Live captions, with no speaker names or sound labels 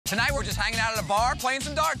Tonight, we're just hanging out at a bar, playing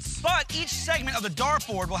some darts. But each segment of the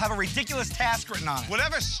dartboard will have a ridiculous task written on it.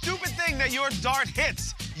 Whatever stupid thing that your dart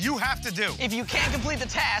hits, you have to do. If you can't complete the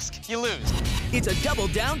task, you lose. It's a double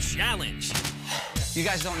down challenge. You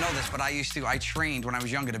guys don't know this, but I trained when I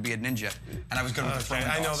was younger to be a ninja, and I was good with the throwing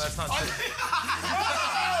I know darts. that's not true.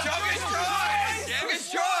 Joker's choice!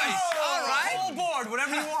 Joker's choice! All right. Full board,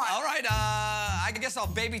 whatever you want. All right, I guess I'll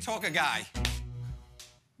baby talk a guy.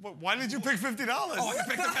 Why did you pick $50? Oh, I can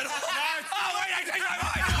pick the middle. Oh, wait, I changed my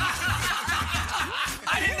mind.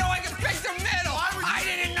 I didn't know I could pick the middle. I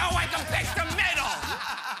didn't know I could pick the middle.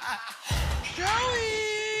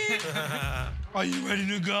 Joey! Are you ready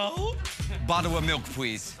to go? Bottle of milk,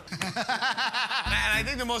 please. And I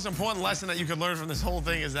think the most important lesson that you could learn from this whole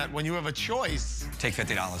thing is that when you have a choice, Take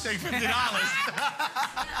 $50. take $50.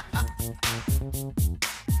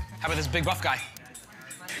 How about this big buff guy?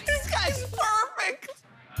 This guy's perfect.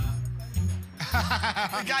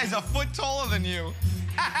 The guy's a foot taller than you.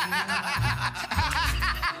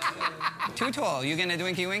 Too tall. You gonna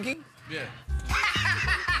drink winky? Yeah.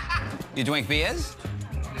 You drink beers?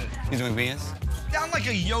 Yeah. You drink beers? Sound like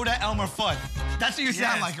a Yoda Elmer Fudd. That's what you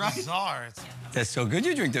sound like, right? Bizarre. That's so good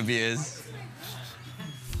you drink the beers.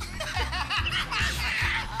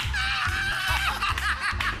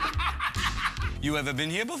 You ever been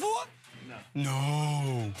here before? No.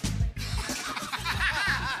 No.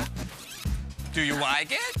 Do you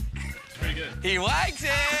like it? Pretty good. He likes it!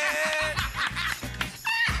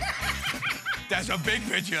 That's a big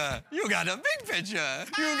picture. You got a big picture.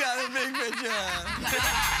 You got a big picture.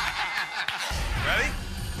 Ready?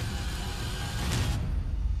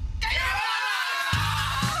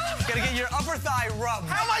 Gotta get your upper thigh rubbed.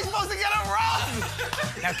 How am I supposed to get a rub?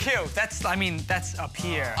 Now, Q, that's up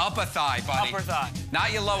here. Upper thigh, buddy. Upper thigh.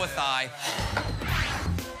 Not your lower thigh.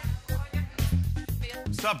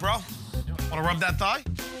 What's up, bro? Want to rub that thigh?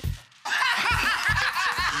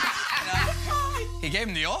 He gave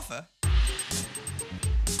him the offer.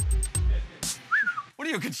 What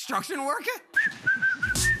are you, a construction worker?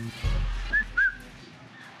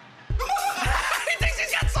 He thinks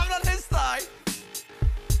he's got something on his thigh.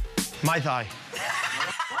 My thigh.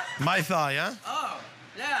 My thigh, huh? Oh,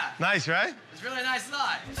 yeah. Nice, right? It's really nice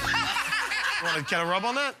thigh. Want to get a rub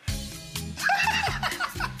on that?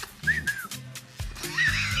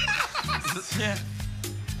 Yeah.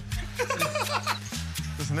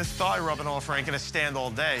 Listen, this thigh rubbing offer ain't gonna stand all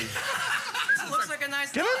day. This looks like a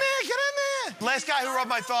nice Get in there, get in there. Last guy who rubbed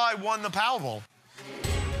my thigh won the Powerball.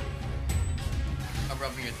 I'm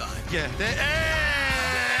rubbing your thigh. Yeah.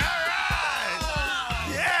 Hey, all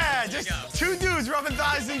right. Yeah, just two dudes rubbing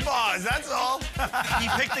thighs in bars, that's all. He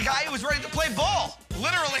picked the guy who was ready to play ball.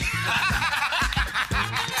 Literally.